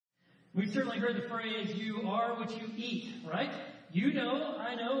We've certainly heard the phrase, you are what you eat, right? You know,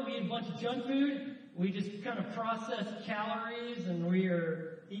 I know, we eat a bunch of junk food. We just kind of process calories, and we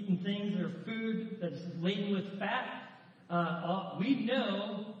are eating things that are food that's laden with fat. We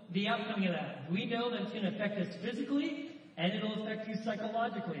know the outcome of that. We know that it's going to affect us physically, and it'll affect you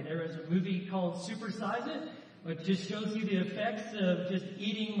psychologically. There is a movie called Super Size It, which just shows you the effects of just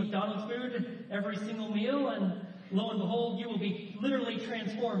eating McDonald's food every single meal, and lo and behold, you will be literally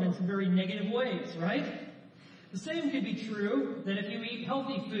transformed in some very negative ways, right? The same could be true that if you eat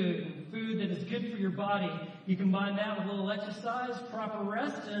healthy food, food that is good for your body, you combine that with a little exercise, proper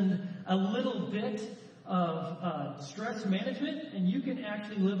rest, and a little bit of stress management, and you can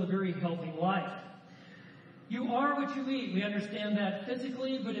actually live a very healthy life. You are what you eat. We understand that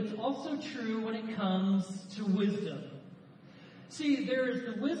physically, but it's also true when it comes to wisdom. See, there is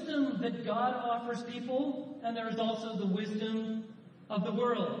the wisdom that God offers people, and there is also the wisdom of the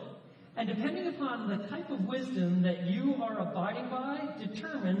world. And depending upon the type of wisdom that you are abiding by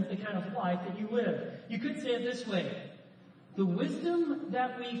determines the kind of life that you live. You could say it this way. The wisdom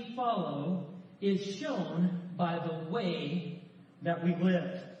that we follow is shown by the way that we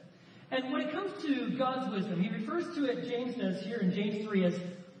live. And when it comes to God's wisdom, he refers to it, James does here in James 3, as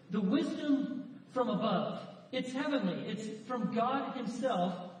the wisdom from above. It's heavenly. It's from God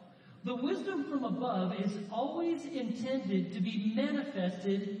himself. The wisdom from above is always intended to be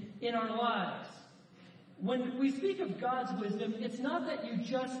manifested in our lives. When we speak of God's wisdom, it's not that you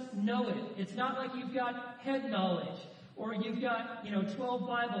just know it. It's not like you've got head knowledge, or you've got, 12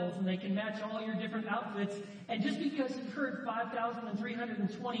 Bibles and they can match all your different outfits. And just because you've heard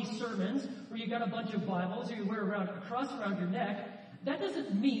 5,320 sermons, or you've got a bunch of Bibles, or you wear a cross around your neck, that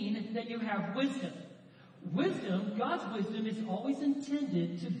doesn't mean that you have wisdom. Wisdom, God's wisdom, is always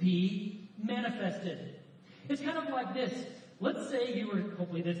intended to be manifested. It's kind of like this. Let's say you were,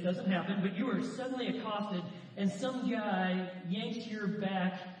 hopefully this doesn't happen, but you were suddenly accosted and some guy yanks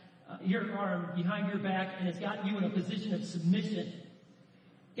your arm behind your back and has got you in a position of submission.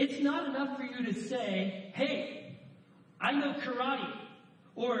 It's not enough for you to say, hey, I know karate,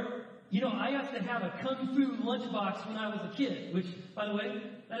 or I used to have a kung fu lunchbox when I was a kid, which, by the way,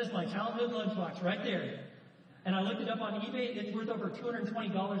 that is my childhood lunchbox right there. And I looked it up on eBay. It's worth over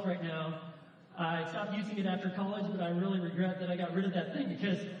 $220 right now. I stopped using it after college, but I really regret that I got rid of that thing,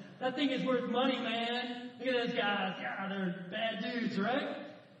 because that thing is worth money, man. Look at those guys. God, they're bad dudes, right?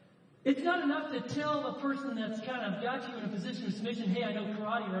 It's not enough to tell a person that's kind of got you in a position of submission, hey, I know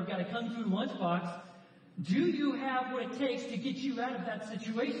karate, or I've got a kung fu lunchbox. Do you have what it takes to get you out of that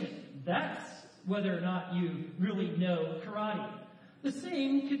situation? That's whether or not you really know karate. The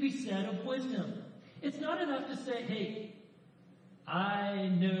same could be said of wisdom. It's not enough to say, hey, I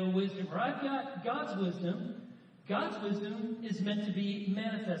know wisdom, or I've got God's wisdom. God's wisdom is meant to be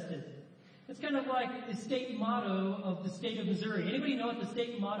manifested. It's kind of like the state motto of the state of Missouri. Anybody know what the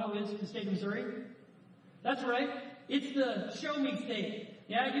state motto is for the state of Missouri? That's right. It's the show me state.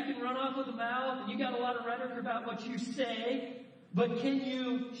 Yeah, you can run off with a mouth, and you got a lot of rhetoric about what you say, but can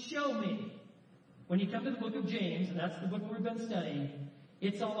you show me? When you come to the book of James, and that's the book we've been studying,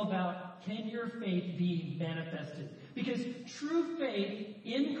 it's all about, can your faith be manifested? Because true faith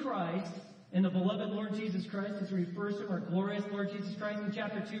in Christ, and the beloved Lord Jesus Christ, as he refers to our glorious Lord Jesus Christ in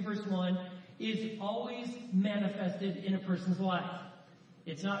chapter 2, verse 1, is always manifested in a person's life.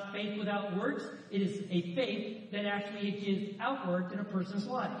 It's not faith without works. It is a faith that actually gives outward in a person's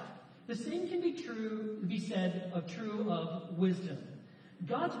life. The same can be said of wisdom.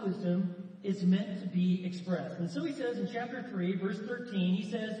 God's wisdom is meant to be expressed. And so he says in chapter 3, verse 13,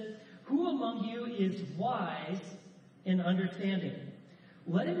 he says, who among you is wise in understanding?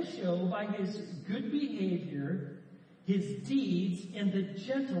 Let him show by his good behavior his deeds in the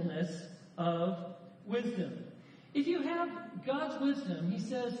gentleness of wisdom. If you have God's wisdom, he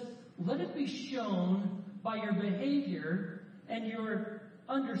says, let it be shown by your behavior and your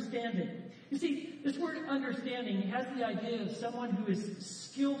understanding. You see, this word understanding has the idea of someone who is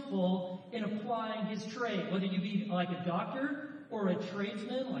skillful in applying his trade, whether you be like a doctor or a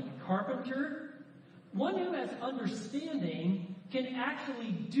tradesman, like a carpenter. One who has understanding can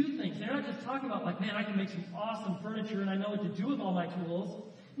actually do things. They're not just talking about like, man, I can make some awesome furniture and I know what to do with all my tools.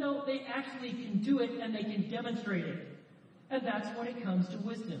 No, they actually can do it and they can demonstrate it. And that's when it comes to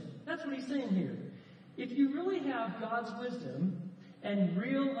wisdom. That's what he's saying here. If you really have God's wisdom and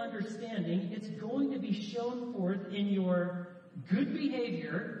real understanding, it's going to be shown forth in your good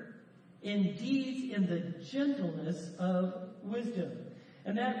behavior, in deeds, in the gentleness of wisdom.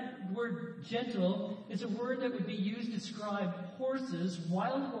 And that word gentle is a word that would be used to describe horses,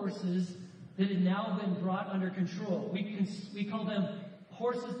 wild horses, that have now been brought under control. We call them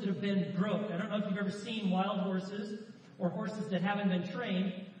horses that have been broke. I don't know if you've ever seen wild horses or horses that haven't been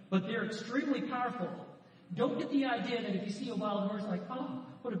trained, but they're extremely powerful. Don't get the idea that if you see a wild horse like, oh,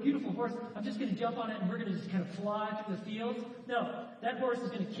 what a beautiful horse, I'm just going to jump on it and we're going to just kind of fly through the fields. No, that horse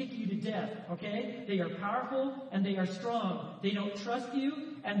is going to kick you to death, okay? They are powerful and they are strong. They don't trust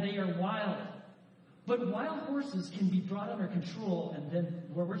you and they are wild. But wild horses can be brought under control, and then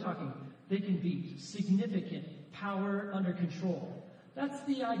where we're talking, they can be significant power under control. That's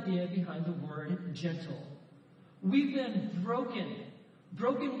the idea behind the word gentle. We've been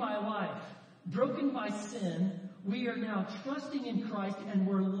broken by life, broken by sin. We are now trusting in Christ and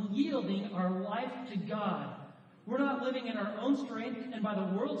we're yielding our life to God. We're not living in our own strength and by the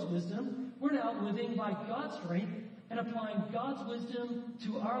world's wisdom. We're now living by God's strength and applying God's wisdom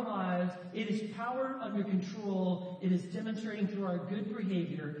to our lives. It is power under control. It is demonstrating through our good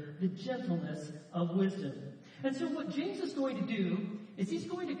behavior the gentleness of wisdom. And so what James is going to do is he's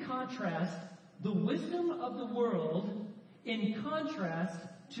going to contrast the wisdom of the world in contrast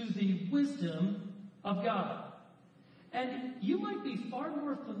to the wisdom of God. And you might be far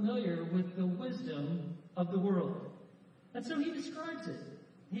more familiar with the wisdom of the world. And so he describes it.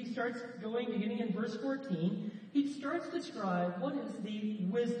 He starts beginning in verse 14, he starts to describe what is the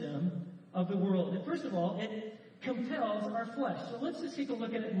wisdom of the world. And first of all, it compels our flesh. So let's just take a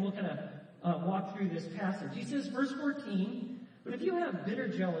look at it and we'll kind of walk through this passage. He says, verse 14, but if you have bitter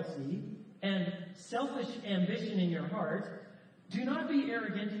jealousy and selfish ambition in your heart, do not be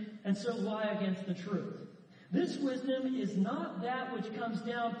arrogant and so lie against the truth. This wisdom is not that which comes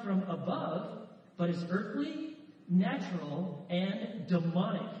down from above, but is earthly, natural, and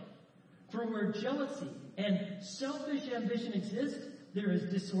demonic. For where jealousy and selfish ambition exist, there is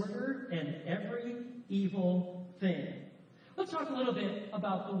disorder and every evil thing. Let's talk a little bit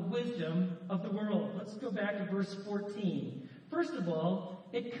about the wisdom of the world. Let's go back to verse 14. First of all,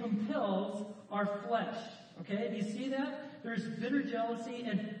 it compels our flesh. Okay, do you see that? There's bitter jealousy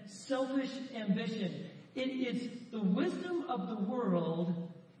and selfish ambition. It's the wisdom of the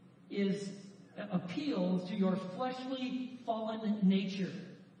world appeals to your fleshly fallen nature.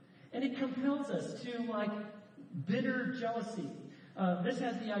 And it compels us to bitter jealousy. This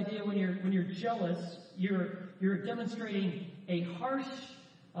has the idea when you're jealous, you're demonstrating a harsh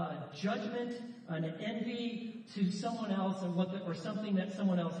judgment, an envy to someone else or something that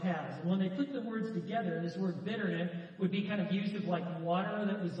someone else has. And when they put the words together, this word bitter would be kind of used of like water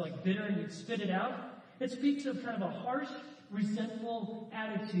that was like bitter and you'd spit it out. It speaks of kind of a harsh, resentful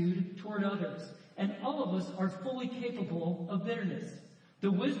attitude toward others. And all of us are fully capable of bitterness.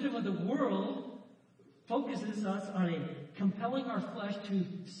 The wisdom of the world focuses us on compelling our flesh to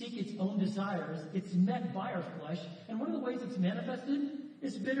seek its own desires. It's met by our flesh. And one of the ways it's manifested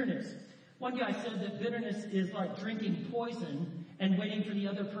is bitterness. One guy said that bitterness is like drinking poison and waiting for the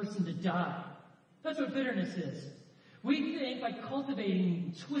other person to die. That's what bitterness is. We think by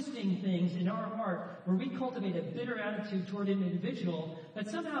cultivating, twisting things in our heart, where we cultivate a bitter attitude toward an individual, that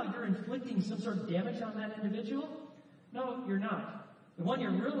somehow you're inflicting some sort of damage on that individual. No, you're not. The one you're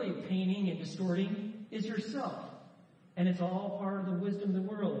really painting and distorting is yourself. And it's all part of the wisdom of the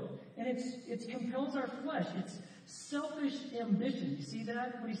world. And it compels our flesh. It's selfish ambition. You see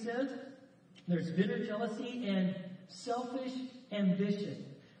that, what he says? There's bitter jealousy and selfish ambition.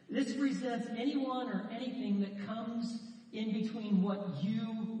 This presents anyone or anything that comes in between what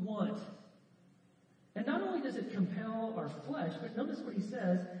you want. And not only does it compel our flesh, but notice what he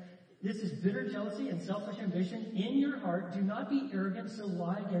says. This is bitter jealousy and selfish ambition in your heart. Do not be arrogant, so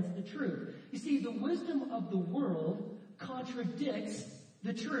lie against the truth. You see, the wisdom of the world contradicts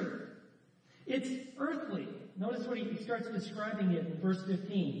the truth. It's earthly. Notice what he starts describing it in verse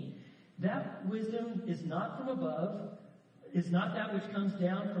 15. That wisdom is not from above, is not that which comes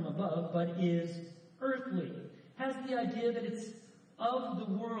down from above, but is earthly. Has the idea that it's of the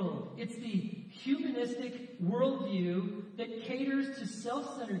world. It's the humanistic worldview that caters to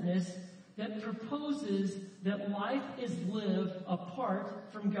self-centeredness, that proposes that life is lived apart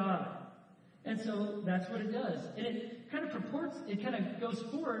from God. And so that's what it does. And it kind of goes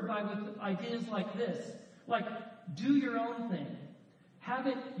forward with ideas like this. Like, do your own thing. Have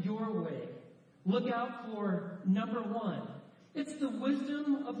it your way. Look out for number one. It's the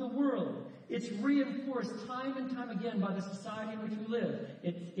wisdom of the world. It's reinforced time and time again by the society in which we live.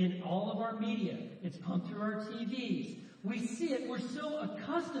 It's in all of our media. It's pumped through our TVs. We see it. We're so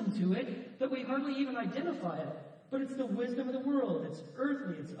accustomed to it that we hardly even identify it. But it's the wisdom of the world. It's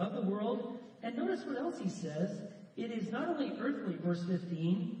earthly. It's of the world. And notice what else he says. It is not only earthly, verse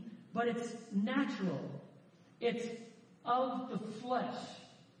 15, but it's natural. It's of the flesh.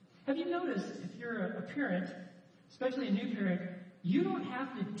 Have you noticed, if you're a parent, especially a new parent, you don't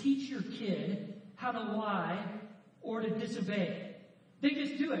have to teach your kid how to lie or to disobey. They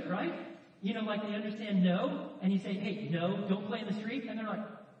just do it, right? You know, like they understand no, and you say, hey, no, don't play in the street, and they're like,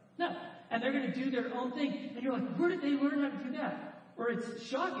 no. And they're going to do their own thing. And you're like, where did they learn how to do that? Or it's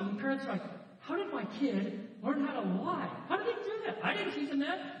shocking. Parents are like, how did my kid learn how to lie? How did they do that? I didn't teach them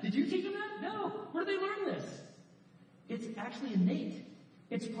that. Did you teach them that? No. Where did they learn this? It's actually innate.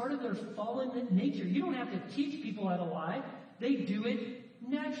 It's part of their fallen nature. You don't have to teach people how to lie. They do it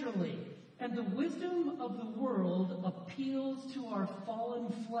naturally. And the wisdom of the world appeals to our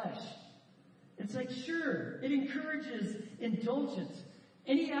fallen flesh. It's like, sure, it encourages indulgence.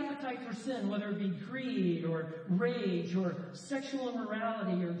 Any appetite for sin, whether it be greed or rage or sexual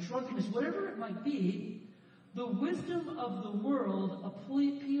immorality or drunkenness, whatever it might be, the wisdom of the world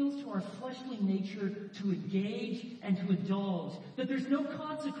appeals to our fleshly nature to engage and to indulge. That there's no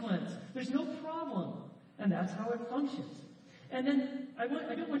consequence. There's no problem. And that's how it functions. And then, I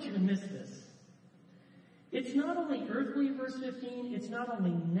don't want you to miss this. It's not only earthly, verse 15, it's not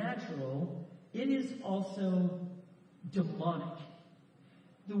only natural, it is also demonic.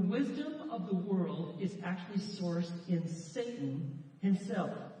 The wisdom of the world is actually sourced in Satan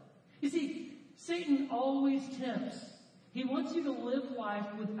himself. You see, Satan always tempts. He wants you to live life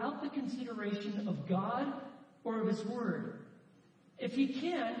without the consideration of God or of His Word. If he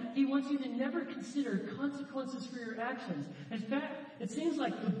can, he wants you to never consider consequences for your actions. In fact, it seems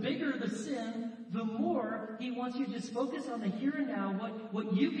like the bigger the sin, the more he wants you to just focus on the here and now,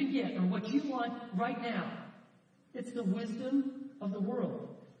 what you can get or what you want right now. It's the wisdom of the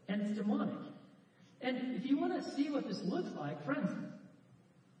world, and it's demonic. And if you want to see what this looks like, friends,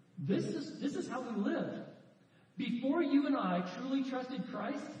 this is how we live. Before you and I truly trusted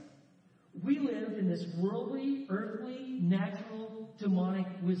Christ, we lived in this worldly, earthly, natural, demonic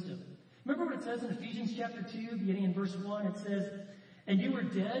wisdom. Remember what it says in Ephesians chapter 2, beginning in verse 1, it says, "And you were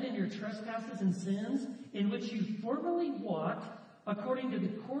dead in your trespasses and sins, in which you formerly walked, according to the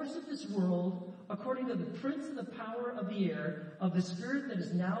course of this world, according to the prince of the power of the air, of the spirit that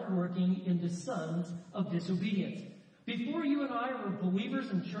is now working in the sons of disobedience." Before you and I were believers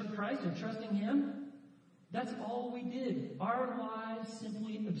in Christ and trusting Him, that's all we did. Our lives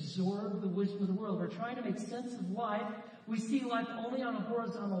simply absorbed the wisdom of the world. We're trying to make sense of life. We see life only on a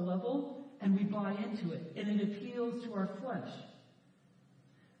horizontal level, and we buy into it. And it appeals to our flesh.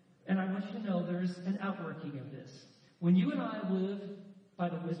 And I want you to know there's an outworking of this. When you and I live by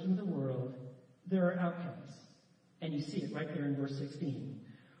the wisdom of the world, there are outcomes. And you see it right there in verse 16.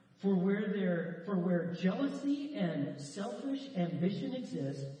 For where jealousy and selfish ambition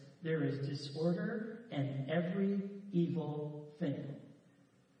exist, there is disorder and every evil thing.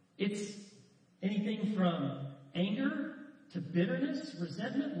 It's anything from anger to bitterness,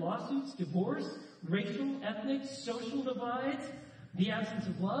 resentment, lawsuits, divorce, racial, ethnic, social divides, the absence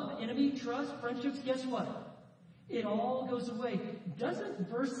of love, enemy, trust, friendships. Guess what? It all goes away. Doesn't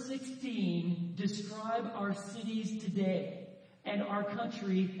verse 16 describe our cities today and our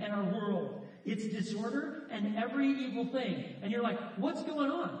country and our world? It's disorder and every evil thing. And you're like, what's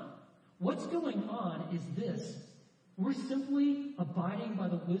going on? What's going on is this. We're simply abiding by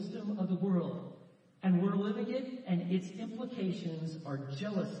the wisdom of the world. And we're living it, and its implications are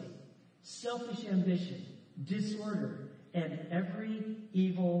jealousy, selfish ambition, disorder, and every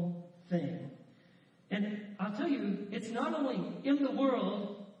evil thing. And I'll tell you, it's not only in the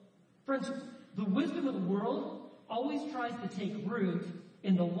world. Friends, the wisdom of the world always tries to take root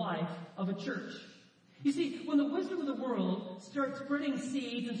in the life of a church. You see, when the wisdom of the world starts spreading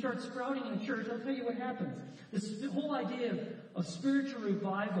seeds and starts sprouting in a church, I'll tell you what happens. The whole idea of spiritual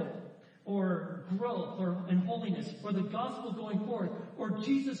revival or growth and holiness or the gospel going forth or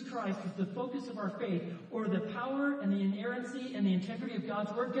Jesus Christ is the focus of our faith or the power and the inerrancy and the integrity of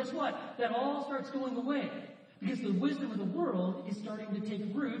God's word, guess what? That all starts going away because the wisdom of the world is starting to take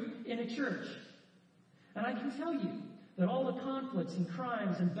root in a church. And I can tell you, that all the conflicts and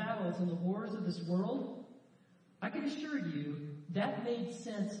crimes and battles and the wars of this world, I can assure you that made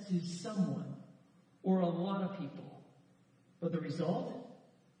sense to someone or a lot of people. But the result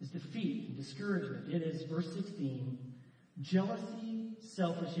is defeat and discouragement. It is, verse 16, jealousy,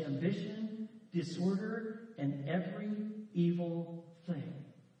 selfish ambition, disorder, and every evil thing.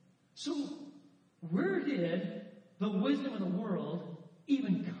 So, where did the wisdom of the world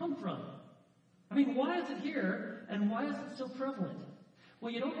even come from? I mean, why is it here, and why is it so prevalent?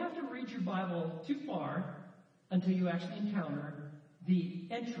 Well, you don't have to read your Bible too far until you actually encounter the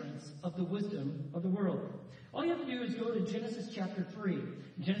entrance of the wisdom of the world. All you have to do is go to Genesis chapter 3.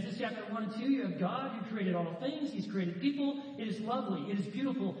 In Genesis chapter 1 and 2, you have God who created all things. He's created people. It is lovely. It is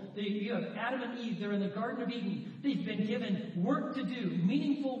beautiful. You have Adam and Eve. They're in the Garden of Eden. They've been given work to do,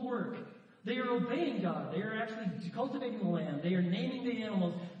 meaningful work. They are obeying God. They are actually cultivating the land. They are naming the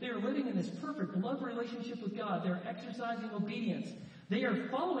animals. They are living in this perfect love relationship with God. They're exercising obedience. They are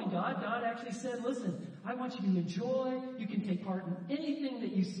following God. God actually said, listen, I want you to enjoy. You can take part in anything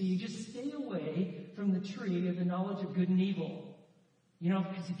that you see. Just stay away from the tree of the knowledge of good and evil. You know,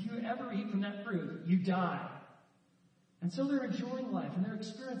 because if you ever eat from that fruit, you die. And so they're enjoying life, and they're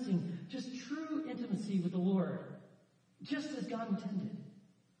experiencing just true intimacy with the Lord, just as God intended.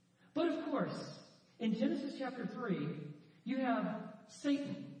 But of course, in Genesis chapter 3, you have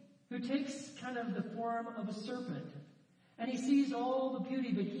Satan, who takes kind of the form of a serpent. And he sees all the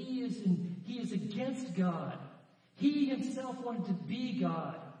beauty, but he is against God. He himself wanted to be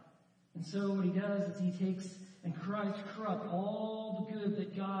God. And so what he does is he takes and tries to corrupt all the good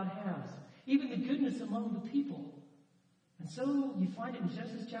that God has, even the goodness among the people. And so you find it in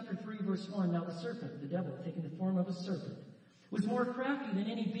Genesis chapter 3, verse 1. Now the serpent, the devil, taking the form of a serpent, was more crafty than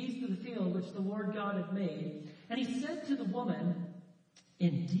any beast of the field which the Lord God had made. And he said to the woman,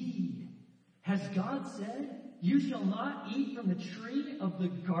 indeed, has God said, you shall not eat from the tree of the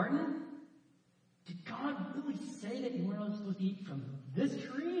garden? Did God really say that you weren't supposed to eat from this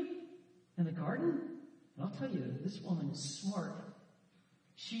tree in the garden? And I'll tell you, this woman is smart.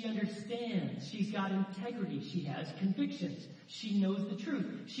 She understands. She's got integrity. She has convictions. She knows the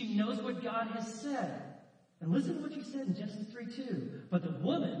truth. She knows what God has said. And listen to what she said in Genesis 3:2. But the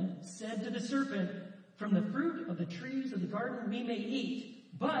woman said to the serpent, from the fruit of the trees of the garden we may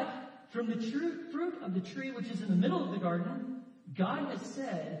eat, but from the fruit of the tree which is in the middle of the garden, God has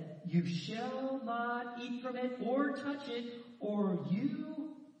said, you shall not eat from it or touch it, or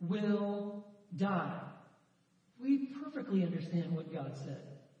you will die. We perfectly understand what God said.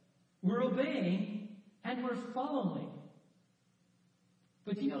 We're obeying and we're following.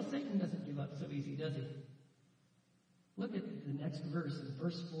 But you know, Satan doesn't give up so easy, does he? Look at the next verse, in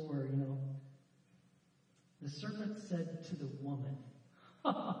verse 4, you know. The serpent said to the woman,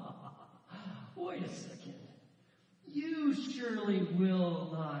 wait a second. You surely will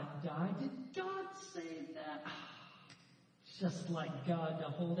not die. Did God say that? Just like God to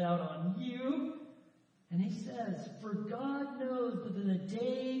hold out on you. And he says, for God knows that in the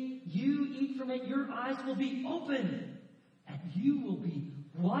day you eat from it, your eyes will be open, and you will be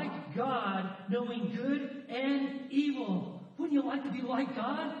like God, knowing good and evil. Wouldn't you like to be like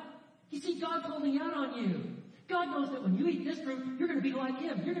God? You see, God's holding out on you. God knows that when you eat this fruit, you're going to be like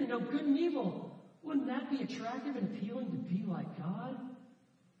him. You're going to know good and evil. Wouldn't that be attractive and appealing to be like God?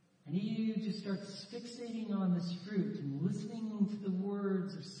 And Eve just starts fixating on this fruit and listening to the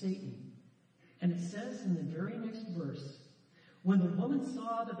words of Satan. And it says in the very next verse, when the woman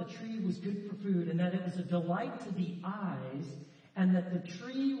saw that the tree was good for food and that it was a delight to the eyes and that the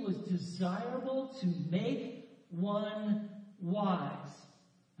tree was desirable to make one wise.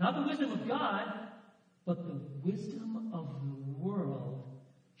 Not the wisdom of God, but the wisdom of the world.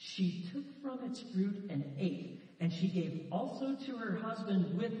 She took from its fruit and ate, and she gave also to her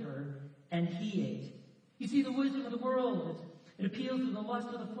husband with her, and he ate. You see, the wisdom of the world, it appeals to the lust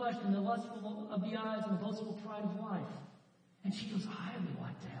of the flesh and the lust of the eyes and the boastful pride of life. And she goes, I would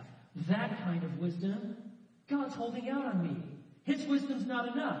like to have that kind of wisdom. God's holding out on me. His wisdom's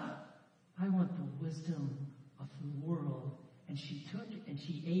not enough. I want the wisdom of the world. And she took and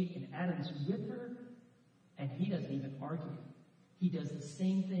she ate, and Adam's with her, and he doesn't even argue. He does the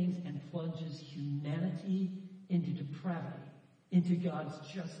same things and plunges humanity into depravity, into God's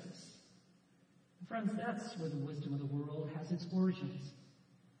justice. Friends, that's where the wisdom of the world has its origins.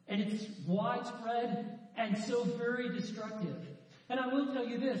 And it's widespread and so very destructive. And I will tell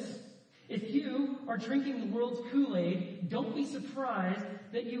you this. If you are drinking the world's Kool-Aid, don't be surprised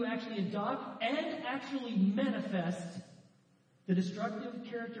that you actually adopt and actually manifest the destructive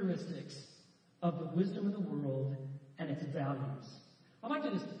characteristics of the wisdom of the world and its values. I'd like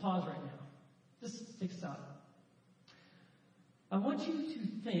to just pause right now. Just take a stop. I want you to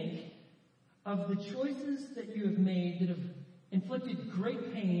think of the choices that you have made that have inflicted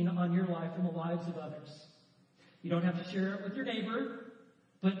great pain on your life and the lives of others. You don't have to share it with your neighbor,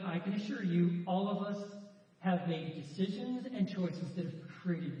 but I can assure you, all of us have made decisions and choices that have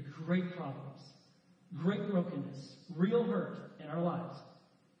created great problems, great brokenness, real hurt in our lives.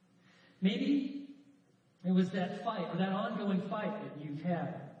 Maybe it was that fight or that ongoing fight that you've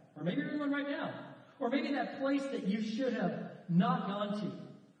had, or maybe you're in one right now, or maybe that place that you should have not gone to,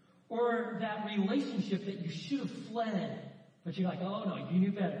 or that relationship that you should have fled. but you're like, oh no, you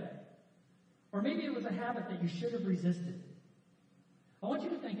knew better. Or maybe it was a habit that you should have resisted. I want you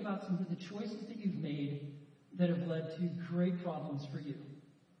to think about some of the choices that you've made that have led to great problems for you.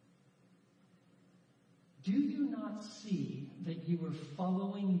 Do you not see that you were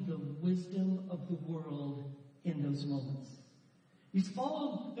following the wisdom of the world in those moments? You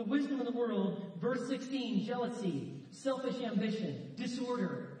followed the wisdom of the world, verse 16, jealousy, selfish ambition,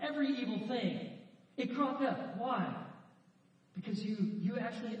 disorder, every evil thing. It cropped up. Why? Because you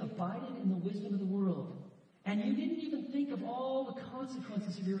actually abided in the wisdom of the world. And you didn't even think of all the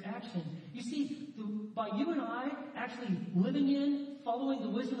consequences of your action. You see, by you and I actually living in, following the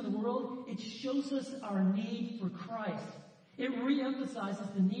wisdom of the world, it shows us our need for Christ. It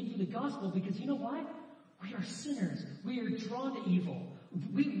reemphasizes the need for the gospel because you know why? We are sinners. We are drawn to evil.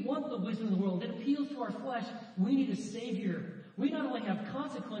 We want the wisdom of the world. It appeals to our flesh. We need a Savior. We not only have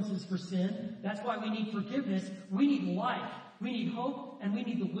consequences for sin, that's why we need forgiveness. We need life. We need hope, and we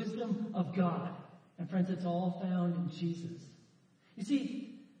need the wisdom of God. And friends, it's all found in Jesus. You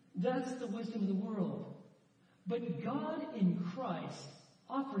see, that's the wisdom of the world. But God in Christ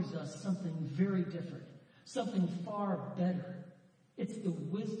offers us something very different, something far better. It's the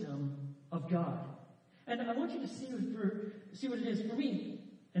wisdom of God. And I want you to see what it is. For me,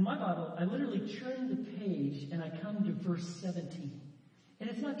 in my Bible, I literally turn the page and I come to verse 17. And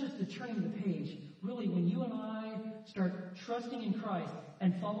it's not just the turning the page. Really, when you and I start trusting in Christ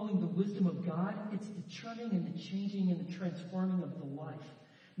and following the wisdom of God, it's the turning and the changing and the transforming of the life.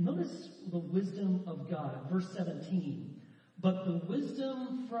 Notice the wisdom of God, verse 17. But the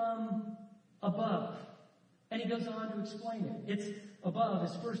wisdom from above. And he goes on to explain it. It's above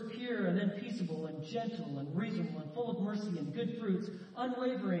is first pure and then peaceable and gentle and reasonable and full of mercy and good fruits,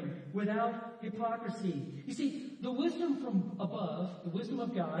 unwavering, without hypocrisy. You see, the wisdom from above, the wisdom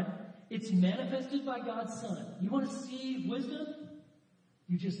of God, it's manifested by God's Son. You want to see wisdom?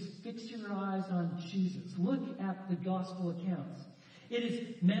 You just fix your eyes on Jesus. Look at the gospel accounts. It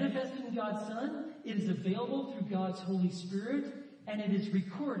is manifested in God's Son. It is available through God's Holy Spirit. And it is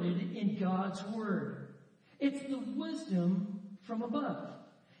recorded in God's Word. It's the wisdom from above.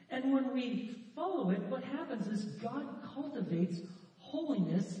 And when we follow it, what happens is God cultivates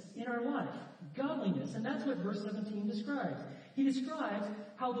holiness in our life. Godliness. And that's what verse 17 describes. He describes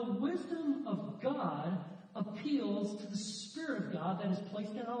how the wisdom of God appeals to the Spirit of God that is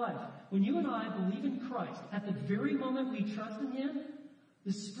placed in our life. When you and I believe in Christ, at the very moment we trust in Him,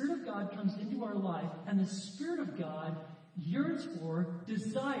 the Spirit of God comes into our life, and the Spirit of God yearns for,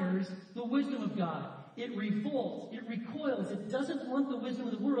 desires the wisdom of God. It revolts, it recoils, it doesn't want the wisdom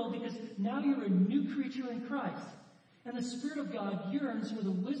of the world because now you're a new creature in Christ. And the Spirit of God yearns for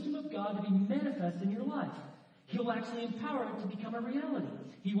the wisdom of God to be manifest in your life. He'll actually empower it to become a reality.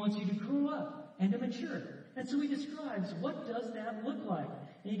 He wants you to grow up and to mature. And so he describes what does that look like.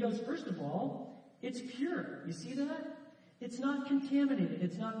 And he goes, first of all, it's pure. You see that? It's not contaminated.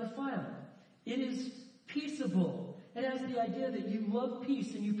 It's not defiled. It is peaceable. It has the idea that you love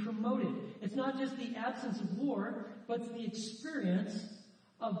peace and you promote it. It's not just the absence of war, but it's the experience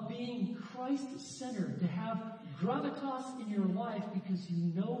of being Christ-centered, to have gravitas in your life because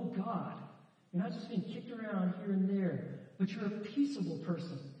you know God. You're not just being kicked around here and there, but you're a peaceable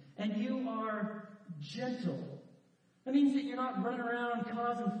person. And you are gentle. That means that you're not running around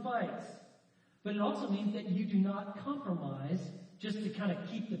causing fights. But it also means that you do not compromise just to kind of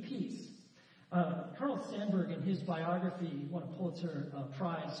keep the peace. Carl Sandburg, in his biography, won a Pulitzer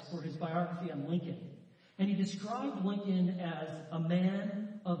Prize for his biography on Lincoln. And he described Lincoln as a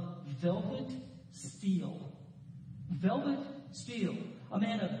man of velvet steel. Velvet steel. A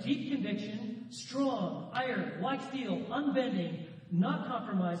man of deep conviction, strong, iron, like steel, unbending, not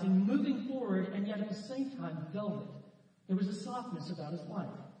compromising, moving forward, and yet at the same time velvet. There was a softness about his life.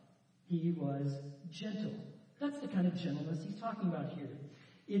 He was gentle. That's the kind of gentleness he's talking about here.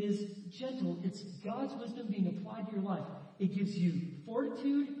 It is gentle. It's God's wisdom being applied to your life. It gives you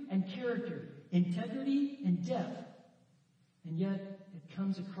fortitude and character, integrity and depth. And yet it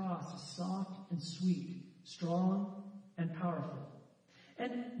comes across as soft and sweet, strong and powerful.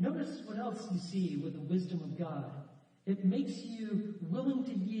 And notice what else you see with the wisdom of God. It makes you willing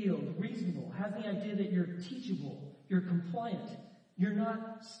to yield, reasonable, has the idea that you're teachable, you're compliant, you're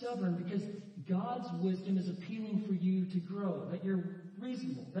not stubborn, because God's wisdom is appealing for you to grow, that you're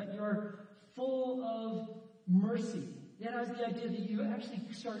reasonable, that you're full of mercy. It has the idea that you actually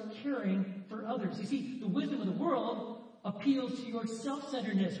start caring for others. You see, the wisdom of the world appeals to your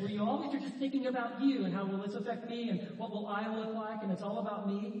self-centeredness, where you always are just thinking about you and how will this affect me and what will I look like, and it's all about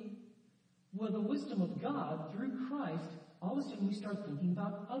me. Well, the wisdom of God through Christ, all of a sudden we start thinking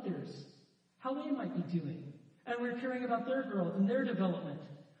about others, how they might be doing, And we're caring about their growth and their development.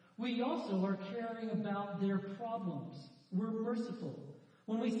 We also are caring about their problems. We're merciful.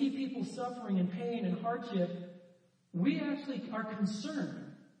 When we see people suffering and pain and hardship, we actually are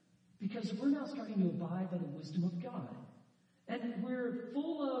concerned because we're now starting to abide by the wisdom of God. And we're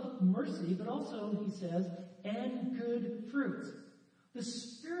full of mercy, but also, he says, and good fruits. The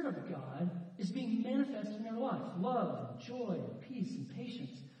Spirit of God is being manifested in our life. Love, and joy, and peace, and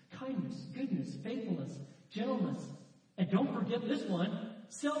patience, kindness, goodness, faithfulness, gentleness. And don't forget this one,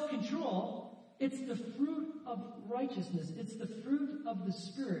 self-control. It's the fruit of righteousness. It's the fruit of the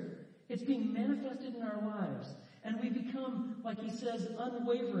Spirit. It's being manifested in our lives. And we become, like he says,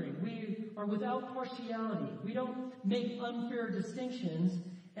 unwavering. We are without partiality. We don't make unfair distinctions.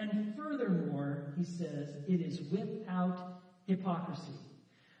 And furthermore, he says, it is without hypocrisy.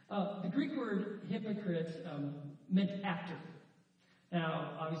 The Greek word hypocrite meant actor.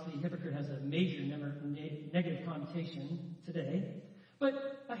 Now, obviously, hypocrite has a major negative connotation today.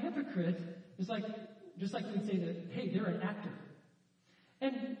 But a hypocrite is just like we'd say that, hey, they're an actor.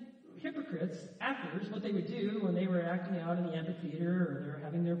 And hypocrites, actors, what they would do when they were acting out in the amphitheater or they were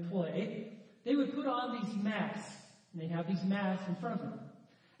having their play, they would put on these masks. And they'd have these masks in front of them.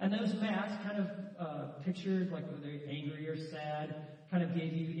 And those masks kind of pictured like whether they're angry or sad, kind of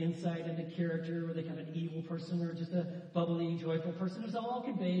gave you insight into character, were they kind of an evil person or just a bubbly, joyful person. It was all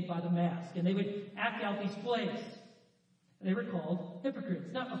conveyed by the mask. And they would act out these plays. They were called hypocrites.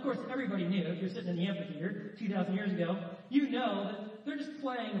 Now, of course, everybody knew, if you're sitting in the amphitheater 2,000 years ago, you know that they're just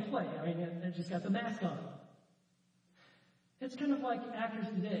playing a play. I mean, they just got the mask on. It's kind of like actors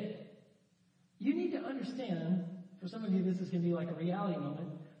today. You need to understand, for some of you this is going to be like a reality moment,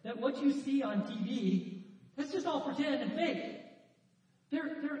 that what you see on TV, that's just all pretend and fake.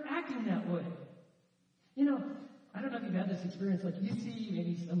 They're acting that way. You know, I don't know if you've had this experience, like you see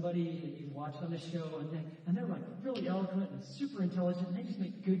maybe somebody that you've watched on a show and they're like really eloquent and super intelligent and they just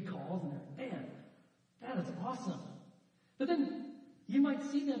make good calls and they're, man, that is awesome. But then you might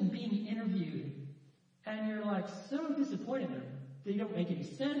see them being interviewed and you're like so disappointed. They don't make any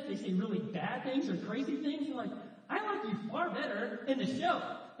sense. They say really bad things or crazy things. You're like, I like you far better in the show.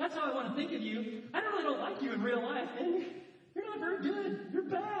 That's how I want to think of you. I really don't like you in real life. And you're not very good. You're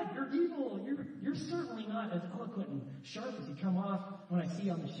bad. You're evil. You're certainly not as eloquent and sharp as you come off when I see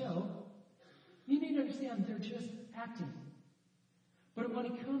on the show. You need to understand they're just acting. But when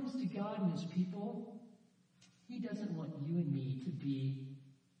it comes to God and his people, he doesn't want you and me to be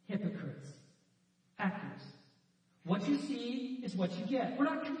hypocrites, actors. What you see is what you get. We're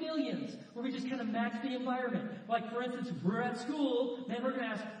not chameleons where we just kind of match the environment. Like, for instance, if we're at school, then we're going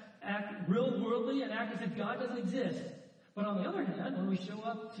to act real worldly and act as if God doesn't exist. But on the other hand, when we show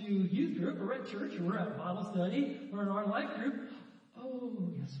up to youth group, or at church, or we're at Bible study, or in our life group,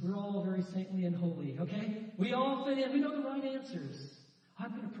 oh, yes, we're all very saintly and holy, okay? We all fit in. We know the right answers.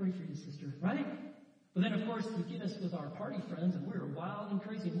 I'm going to pray for you, sister, right? But then, of course, you get us with our party friends, and we're wild and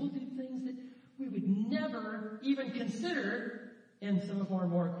crazy. We'll do things that we would never even consider in some of our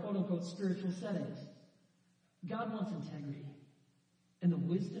more quote-unquote spiritual settings. God wants integrity. And the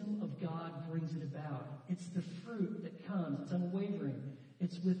wisdom of God brings it about. It's the fruit that comes. It's unwavering.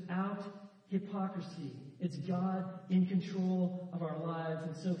 It's without hypocrisy. It's God in control of our lives.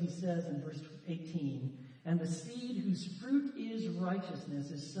 And so he says in verse 18, and the seed whose fruit is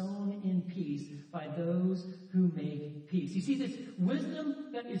righteousness is sown in peace by those who make peace. You see this wisdom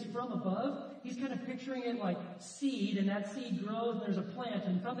that is from above? He's kind of picturing it like seed, and that seed grows and there's a plant,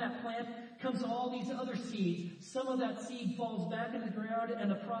 and from that plant comes all these other seeds. Some of that seed falls back in the ground and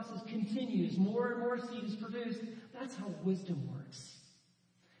the process continues. More and more seed is produced. That's how wisdom works.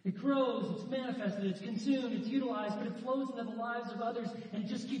 It grows, it's manifested, it's consumed, it's utilized, but it flows into the lives of others and it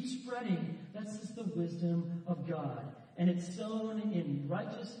just keeps spreading. That's just the wisdom of God. And it's sown in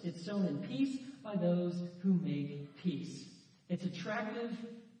it's sown in peace by those who make peace. It's attractive,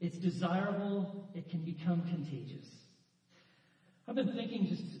 it's desirable, it can become contagious. I've been thinking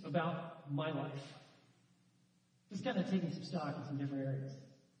just about my life. Just kind of taking some stock in some different areas.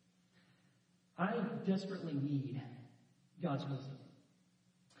 I desperately need God's wisdom.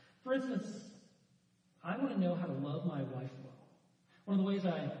 For instance, I want to know how to love my wife well. One of the ways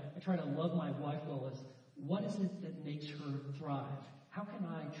I try to love my wife well is, what is it that makes her thrive? How can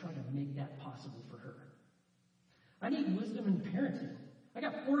I try to make that possible for her? I need wisdom in parenting. I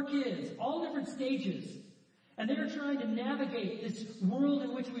got 4 kids, all different stages. And they're trying to navigate this world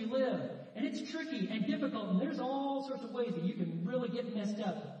in which we live. And it's tricky and difficult, and there's all sorts of ways that you can really get messed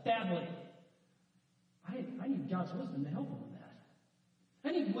up badly. I need God's wisdom to help me with that.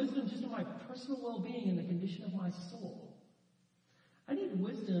 I need wisdom just in my personal well-being and the condition of my soul. I need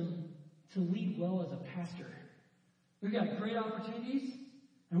wisdom to lead well as a pastor. We've got great opportunities,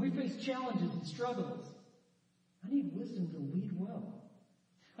 and we face challenges and struggles. I need wisdom to lead well.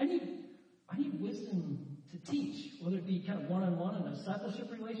 I need wisdom to teach, whether it be kind of one-on-one in a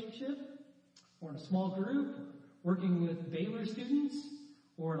discipleship relationship, or in a small group, working with Baylor students,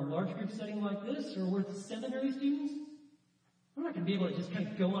 or in a large group setting like this, or with seminary students. I'm not going to be able to just kind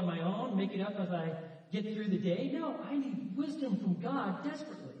of go on my own, make it up as I get through the day. No, I need wisdom from God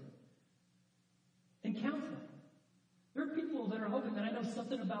desperately. And counseling. There are people that are hoping that I know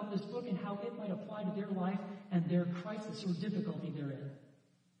something about this book and how it might apply to their life and their crisis or difficulty they're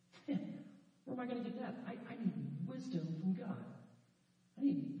in. Where am I going to get that? I need wisdom from God. I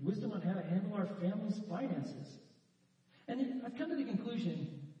need wisdom on how to handle our family's finances. And I've come to the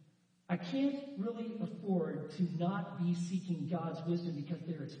conclusion, I can't really afford to not be seeking God's wisdom because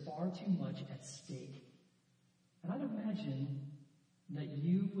there is far too much at stake. And I'd imagine that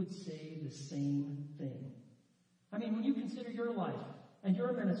you would say the same thing. I mean, when you consider your life and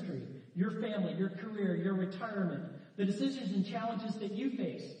your ministry, your family, your career, your retirement, the decisions and challenges that you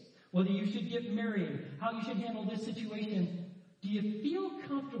face, whether you should get married, how you should handle this situation, do you feel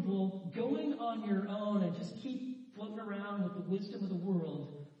comfortable going on your own and just keep floating around with the wisdom of the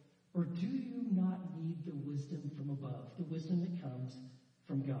world? Or do you not need the wisdom from above, the wisdom that comes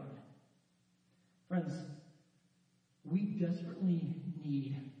from God? Friends, we desperately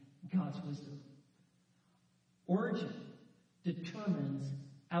need God's wisdom. Origin determines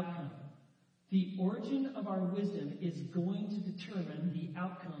outcome. The origin of our wisdom is going to determine the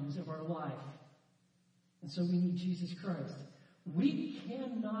outcomes of our life. And so we need Jesus Christ. We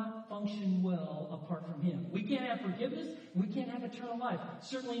cannot function well apart from Him. We can't have forgiveness. We can't have eternal life.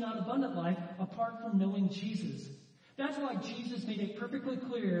 Certainly not abundant life apart from knowing Jesus. That's why Jesus made it perfectly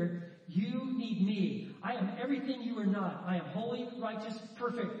clear, you need me. I am everything you are not. I am holy, righteous,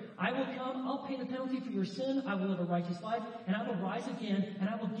 perfect. I will come, I'll pay the penalty for your sin, I will live a righteous life, and I will rise again, and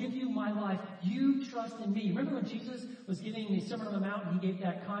I will give you my life. You trust in me. Remember when Jesus was giving the Sermon on the Mount, and He gave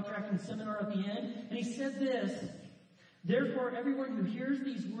that contracting seminar at the end? And He said this, therefore everyone who hears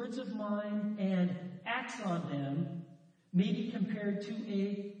these words of mine and acts on them may be compared to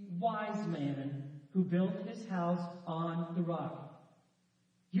a wise man who built his house on the rock.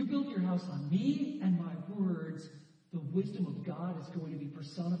 You build your house on me and my words, the wisdom of God is going to be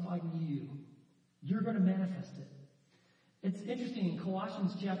personified in you. You're going to manifest it. It's interesting in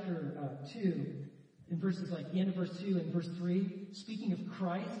Colossians chapter 2, in verses like the end of verse 2 and verse 3, speaking of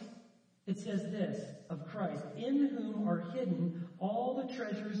Christ, it says this, of Christ, in whom are hidden all the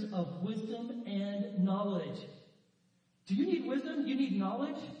treasures of wisdom and knowledge. Do you need wisdom? You need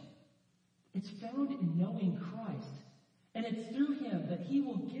knowledge? It's found in knowing Christ. And it's through Him that He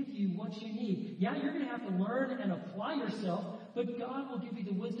will give you what you need. Yeah, you're going to have to learn and apply yourself, but God will give you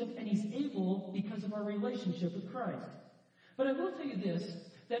the wisdom, and He's able because of our relationship with Christ. But I will tell you this,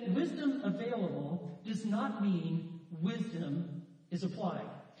 that wisdom available does not mean wisdom is applied.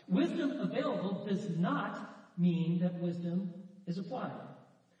 Wisdom available does not mean that wisdom is applied.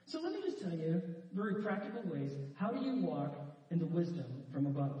 So let me just tell you very practical ways. How do you walk in the wisdom from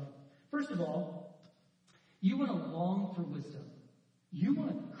above? First of all, you want to long for wisdom. You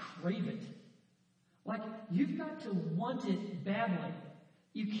want to crave it. Like, you've got to want it badly.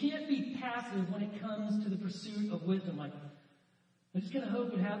 You can't be passive when it comes to the pursuit of wisdom. Like, I'm just going to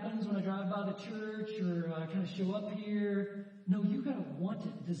hope it happens when I drive by the church or kind of show up here. No, you've got to want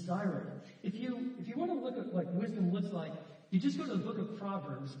it, desire it. If you want to look at what wisdom looks like, you just go to the book of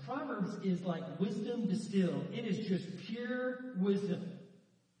Proverbs. Proverbs is like wisdom distilled. It is just pure wisdom.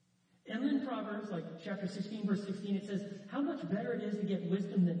 And then Proverbs, like chapter 16, verse 16, it says, how much better it is to get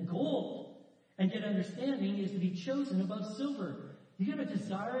wisdom than gold, and get understanding is to be chosen above silver. You got to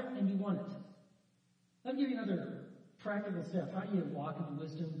desire it and you want it. I'll give you another practical step. How do you walk in the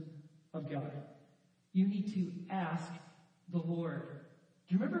wisdom of God? You need to ask the Lord.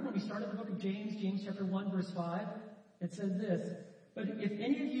 Do you remember when we started the book of James, James chapter 1, verse 5? It says this, but if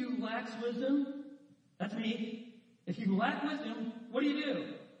any of you lacks wisdom, that's me. If you lack wisdom, what do?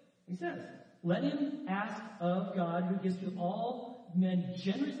 He says, let him ask of God, who gives to all men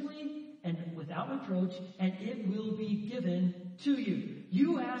generously and without reproach, and it will be given to you.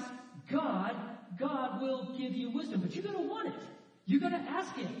 You ask God, God will give you wisdom, but you got to want it. You got to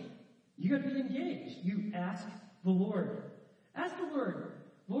ask Him. You got to be engaged. You ask the Lord. Ask the Lord,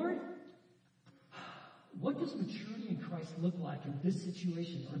 Lord, what does maturity in Christ look like in this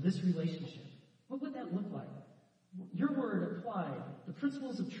situation or this relationship? What would that look like? Your word applied, the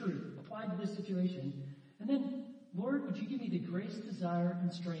principles of truth applied to this situation. And then, Lord, would you give me the grace, desire,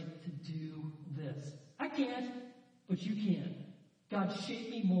 and strength to do this? I can't, but you can. God, shape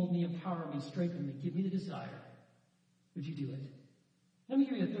me, mold me, empower me, strengthen me, give me the desire. would you do it? Let me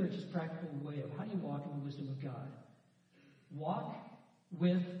give you a third, just practical way of how do you walk in the wisdom of God? Walk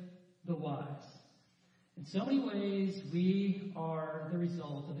with the wise. In so many ways, we are the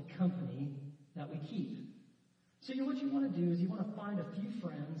result of the company that we keep. So what you want to do is you want to find a few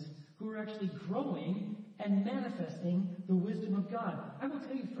friends who are actually growing and manifesting the wisdom of God. I will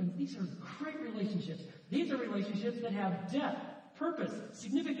tell you, friends, these are great relationships. These are relationships that have depth, purpose,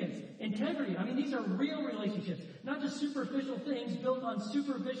 significance, integrity. I mean, these are real relationships, not just superficial things built on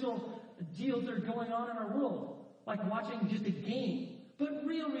superficial deals that are going on in our world, like watching just a game, but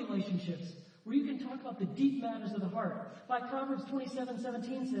real relationships where you can talk about the deep matters of the heart. Like Proverbs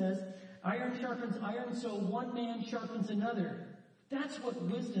 27:17 says, iron sharpens iron, so one man sharpens another. That's what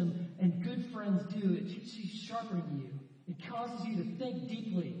wisdom and good friends do. It keeps you sharpening you. It causes you to think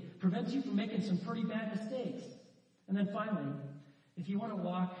deeply, prevents you from making some pretty bad mistakes. And then finally, if you want to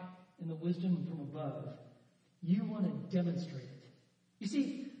walk in the wisdom from above, you want to demonstrate it. You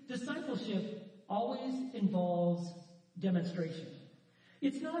see, discipleship always involves demonstration.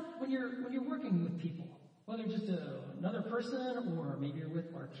 It's not when you're working with people, whether just another person or maybe you're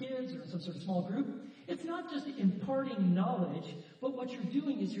with our kids or some sort of small group. It's not just imparting knowledge, but what you're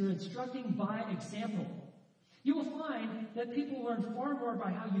doing is you're instructing by example. You will find that people learn far more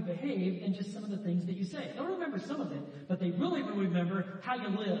by how you behave than just some of the things that you say. They'll remember some of it, but they really will remember how you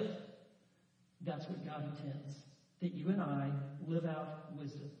live. That's what God intends, that you and I live out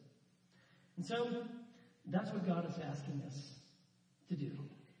wisdom. And so, that's what God is asking us to do.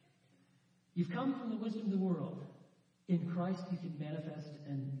 You've come from the wisdom of the world. In Christ, you can manifest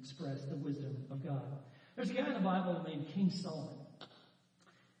and express the wisdom of God. There's a guy in the Bible named King Solomon.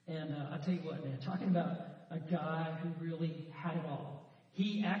 And I'll tell you what, man, talking about a guy who really had it all.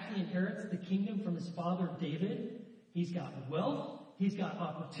 He actually inherits the kingdom from his father David. He's got wealth. He's got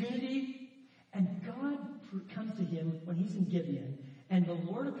opportunity. And God comes to him when he's in Gibeon. And the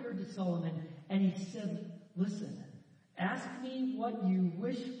Lord appeared to Solomon and he said, listen, ask me what you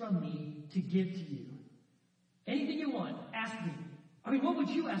wish from me to give to you. Anything you want, ask me. I mean, what would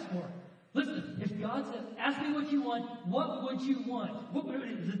you ask for? Listen, if God said, ask me what you want, what would you want? What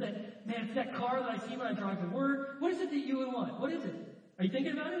is it that, man, it's that car that I see when I drive to work? What is it that you would want? What is it? Are you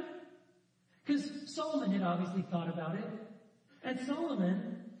thinking about it? Because Solomon had obviously thought about it. And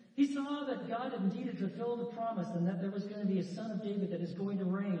Solomon, he saw that God had indeed fulfilled the promise and that there was going to be a son of David that is going to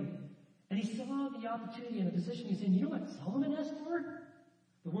reign. And he saw the opportunity and the position. He's saying, you know what Solomon asked for?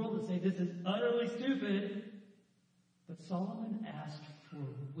 The world would say this is utterly stupid. But Solomon asked for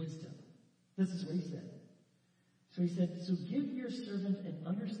wisdom. This is what he said. So he said, so give your servant an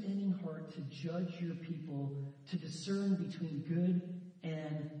understanding heart to judge your people, to discern between good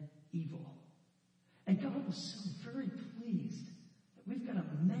and evil. And God was so very pleased that we've got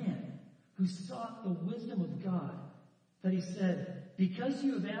a man who sought the wisdom of God, that he said, because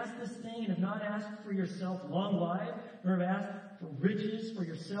you have asked this thing and have not asked for yourself long life, nor have asked for riches for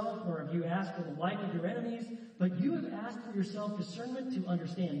yourself, nor have you asked for the life of your enemies, but you have asked for yourself discernment to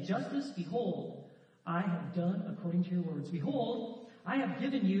understand justice, behold, I have done according to your words. Behold, I have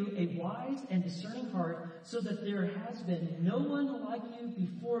given you a wise and discerning heart, so that there has been no one like you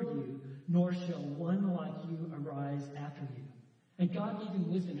before you, nor shall one like you arise after you. And God gave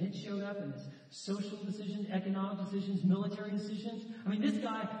him wisdom, and it showed up in his social decisions, economic decisions, military decisions. I mean, this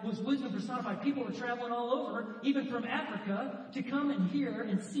guy was wisdom personified. People were traveling all over, even from Africa, to come and hear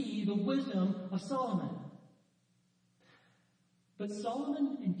and see the wisdom of Solomon. But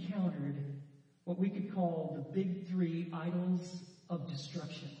Solomon encountered what we could call the big three idols of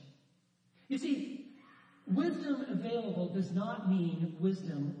destruction. You see, wisdom available does not mean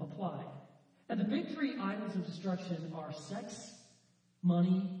wisdom applied. And the big three idols of destruction are sex,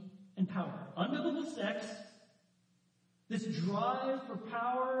 money, and power. Unbiblical sex, this drive for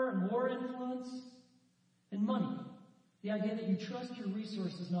power and more influence, and money. The idea that you trust your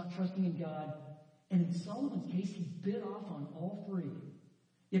resources, not trusting in God. And in Solomon's case, he bit off on all three.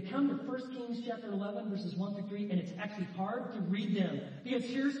 You come to 1 Kings chapter 11, verses 1 through 3, and it's actually hard to read them. Because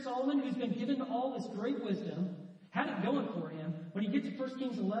here's Solomon, who's been given all this great wisdom, had it going for him. When you get to 1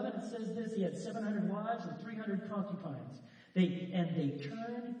 Kings 11, it says this, he had 700 wives and 300 concubines. They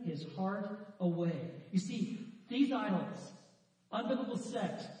turned his heart away. You see, these idols, unbiblical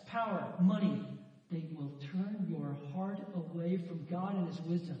sex, power, money, they will turn your heart away from God and his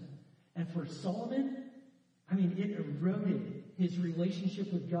wisdom. And for Solomon, I mean, it eroded his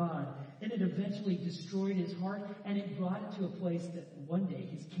relationship with God, and it eventually destroyed his heart, and it brought it to a place that one day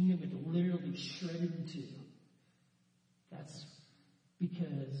his kingdom would literally be shredded in two. That's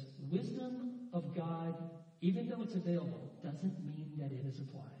because wisdom of God, even though it's available, doesn't mean that it is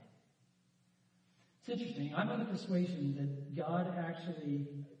applied. It's interesting. I'm of the persuasion that God actually,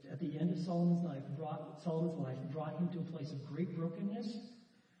 at the end of Solomon's life, brought him to a place of great brokenness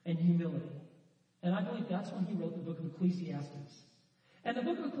and humility. And I believe that's when he wrote the book of Ecclesiastes. And the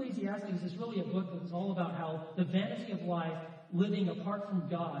book of Ecclesiastes is really a book that's all about how the vanity of life, living apart from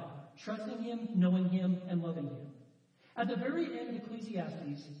God, trusting him, knowing him, and loving him. At the very end of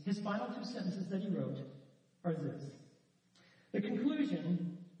Ecclesiastes, his final 2 sentences that he wrote are this. The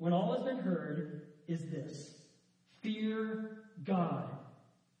conclusion, when all has been heard, is this. Fear God.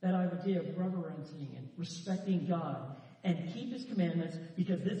 That idea of reverencing and respecting God, and keep his commandments,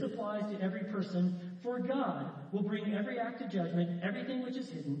 because this applies to every person. For God will bring every act to judgment, everything which is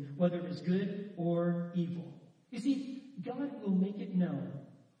hidden, whether it is good or evil. You see, God will make it known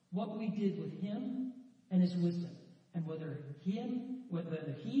what we did with him and his wisdom, and whether he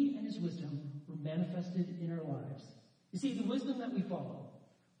and his wisdom were manifested in our lives. You see, the wisdom that we follow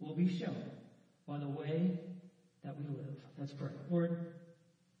will be shown by the way that we live. Let's pray. Lord,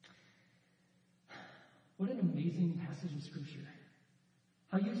 what an amazing passage of Scripture.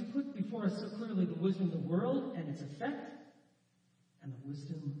 How you've put before us so clearly the wisdom of the world and its effect, and the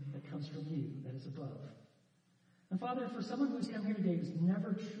wisdom that comes from you that is above. And Father, for someone who's come here today who's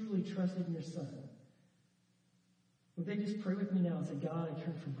never truly trusted in your Son, would they just pray with me now and say, God, I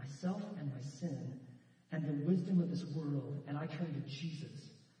turn from myself and my sin and the wisdom of this world, and I turn to Jesus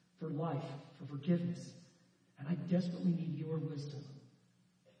for life, for forgiveness, and I desperately need your wisdom.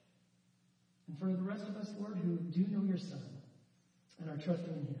 And for the rest of us, Lord, who do know your Son and are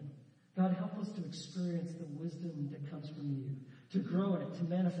trusting in him, God, help us to experience the wisdom that comes from you, to grow in it, to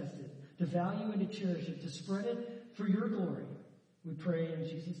manifest it, to value and to cherish it, to spread it for your glory. We pray in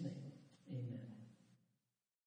Jesus' name.